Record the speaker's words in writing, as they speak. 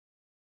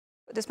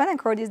The spinal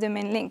cord is the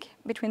main link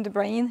between the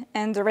brain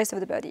and the rest of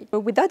the body.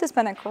 But without the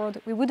spinal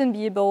cord, we wouldn't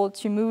be able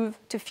to move,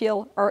 to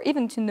feel, or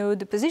even to know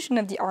the position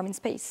of the arm in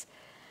space.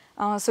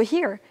 So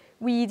here,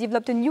 we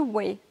developed a new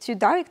way to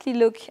directly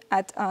look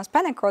at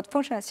spinal cord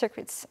functional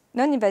circuits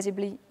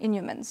non-invasively in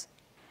humans.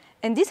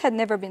 And this had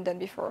never been done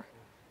before.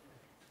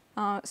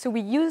 So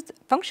we used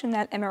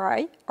functional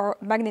MRI, or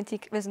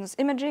magnetic resonance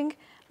imaging,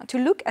 to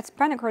look at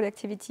spinal cord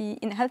activity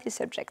in healthy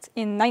subjects,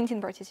 in 19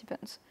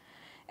 participants.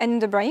 And in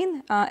the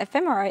brain,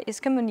 fMRI is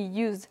commonly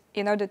used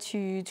in order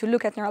to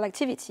look at neural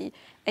activity,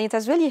 and it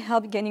has really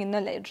helped gaining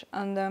knowledge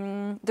on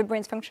the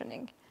brain's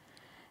functioning.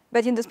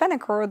 But in the spinal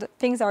cord,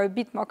 things are a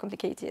bit more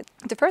complicated.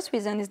 The first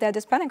reason is that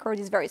the spinal cord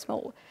is very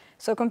small.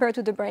 So compared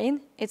to the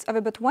brain, it's of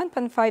about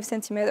 1.5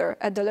 centimeters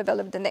at the level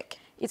of the neck.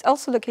 It's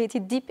also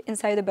located deep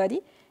inside the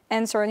body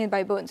and surrounded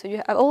by bone. So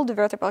you have all the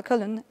vertebral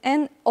column,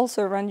 and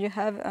also around you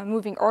have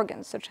moving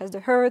organs, such as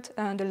the heart,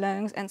 the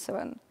lungs, and so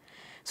on.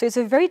 So it's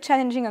a very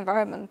challenging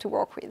environment to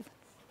work with.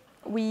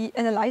 We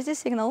analyze the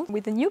signal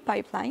with a new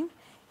pipeline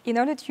in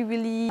order to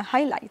really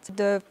highlight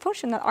the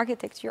functional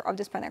architecture of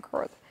the spinal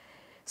cord.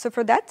 So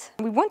for that,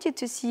 we wanted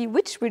to see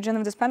which region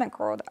of the spinal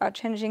cord are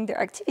changing their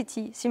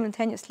activity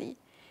simultaneously.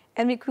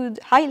 And we could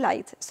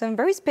highlight some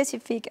very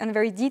specific and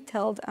very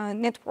detailed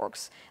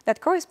networks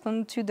that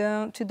correspond to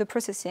the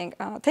processing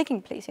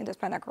taking place in the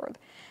spinal cord.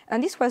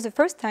 And this was the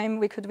first time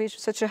we could reach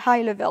such a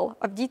high level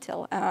of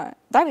detail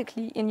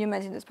directly in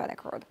humans in the spinal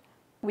cord.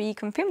 We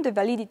confirmed the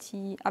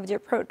validity of the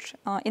approach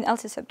in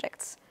healthy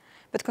subjects.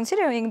 But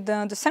considering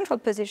the central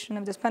position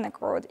of the spinal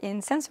cord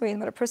in sensory and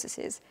motor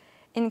processes,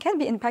 it can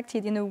be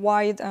impacted in a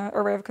wide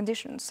array of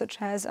conditions, such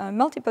as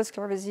multiple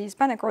sclerosis,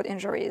 spinal cord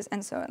injuries,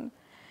 and so on.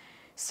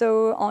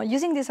 So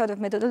using this sort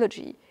of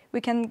methodology, we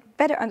can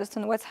better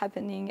understand what's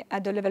happening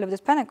at the level of the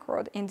spinal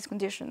cord in these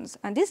conditions,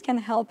 and this can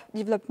help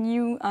develop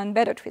new and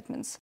better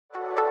treatments.